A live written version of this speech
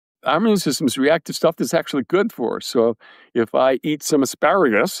Our immune systems react to stuff that's actually good for us. So if I eat some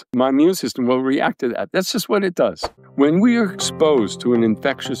asparagus, my immune system will react to that. That's just what it does. When we are exposed to an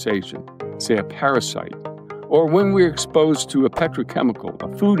infectious agent, say a parasite, or when we're exposed to a petrochemical,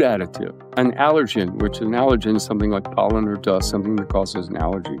 a food additive, an allergen, which an allergen is something like pollen or dust, something that causes an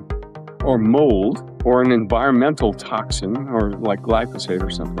allergy, or mold, or an environmental toxin, or like glyphosate or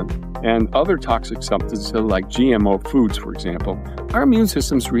something, and other toxic substances like GMO foods, for example, our immune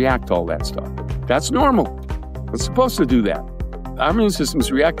systems react to all that stuff. That's normal. It's supposed to do that. Our immune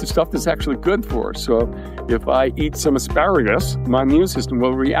systems react to stuff that's actually good for us. So if I eat some asparagus, my immune system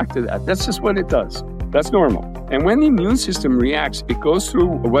will react to that. That's just what it does. That's normal. And when the immune system reacts, it goes through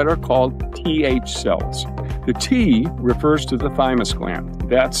what are called Th cells. The T refers to the thymus gland.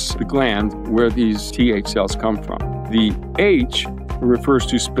 That's the gland where these Th cells come from. The H refers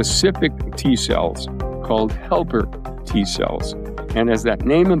to specific T cells called helper T cells. And as that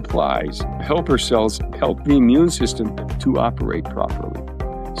name implies, helper cells help the immune system to operate properly.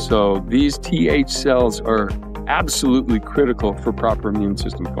 So these Th cells are absolutely critical for proper immune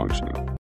system functioning.